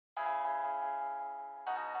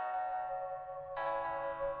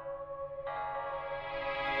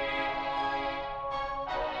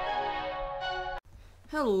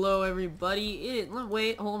Hello everybody.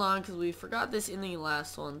 Wait, hold on, because we forgot this in the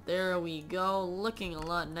last one. There we go, looking a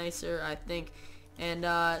lot nicer, I think. And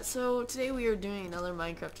so today we are doing another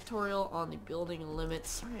Minecraft tutorial on the building limits.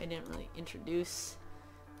 Sorry I didn't really introduce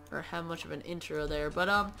or have much of an intro there, but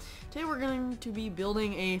today we're going to be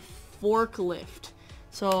building a forklift.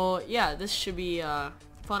 So yeah, this should be fun.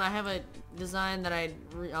 I have a design that I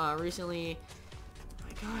recently, oh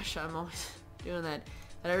my gosh, I'm always doing that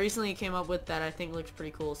I recently came up with that I think looks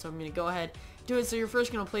pretty cool. So I'm going to go ahead do it. So you're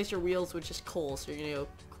first going to place your wheels, which is coal. So you're going to go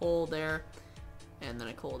coal there and then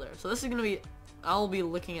a coal there. So this is going to be, I'll be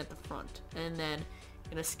looking at the front, and then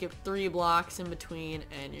you're going to skip 3 blocks in between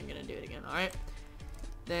and you're going to do it again. Alright,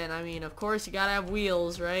 then I mean of course you gotta have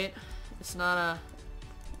wheels, right? It's not a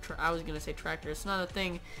I was going to say tractor. It's not a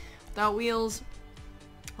thing without wheels.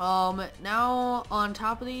 Now on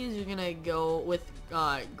top of these you're going to go with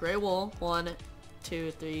gray wool. 1,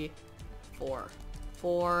 2, 3, 4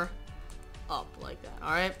 up like that.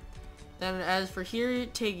 Alright, then as for here,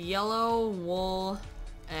 take yellow wool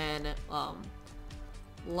and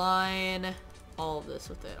line all of this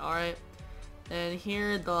with it. Alright, then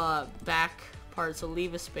here the back part, so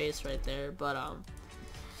leave a space right there, but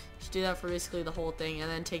just do that for basically the whole thing.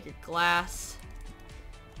 And then take your glass,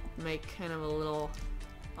 make kind of a little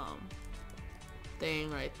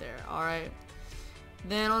thing right there. Alright,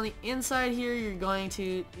 then on the inside here, you're not going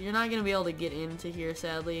to be able to get into here,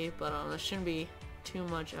 sadly, but that shouldn't be too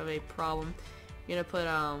much of a problem. You're going to put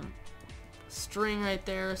string right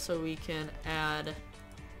there so we can add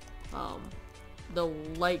the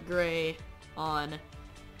light gray on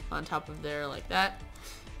top of there like that.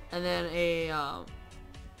 And then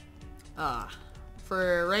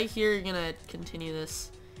for right here, you're going to continue this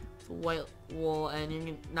with white wool, and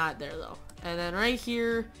you're not there though. And then right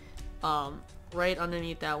here, right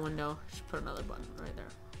underneath that window, just put another button right there,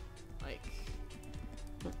 like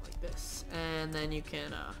this, and then you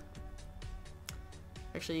can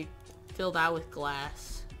actually fill that with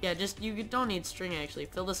glass. Yeah, just you don't need string actually.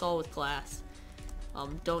 Fill this all with glass.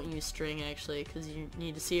 Don't use string actually, because you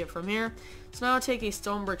need to see it from here. So now take a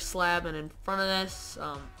stone brick slab, and in front of this,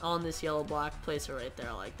 on this yellow block, place it right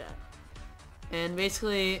there like that. And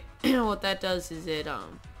basically, what that does is it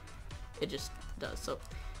just does so.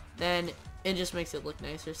 Then it just makes it look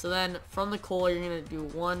nicer. So then from the coal you're gonna do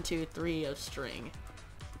 1, 2, 3 of string.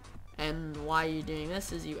 And why you're doing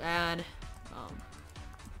this is you add, I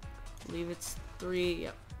believe it's 3.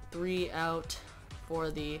 Yep, 3 out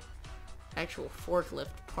for the actual forklift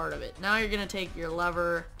part of it. Now you're gonna take your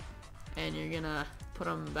lever and you're gonna put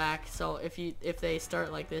them back. So if they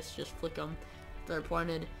start like this, just flick them. They're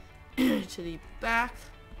pointed to the back,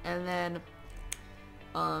 and then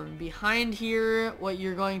behind here, what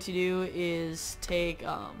you're going to do is take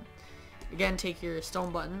again, take your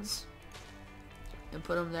stone buttons and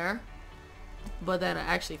put them there, but then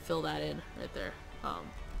actually fill that in right there.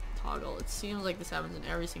 Toggle. It seems like this happens in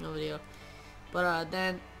every single video, but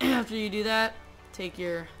then after you do that, take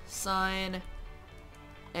your sign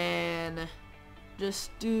and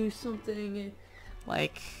just do something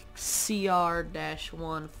like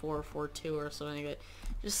CR-1442 or something like that.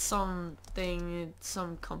 Just something,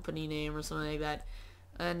 some company name or something like that.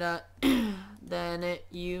 And then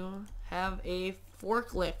you have a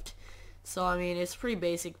forklift. So I mean, it's pretty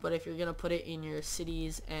basic, but if you're gonna put it in your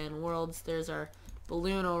cities and worlds, there's our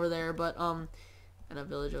balloon over there, but and a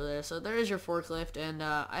village over there. So there's your forklift, and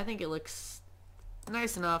I think it looks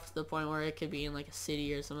nice enough to the point where it could be in like a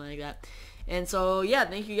city or something like that. And so yeah,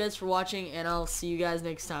 thank you guys for watching, and I'll see you guys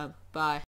next time. Bye.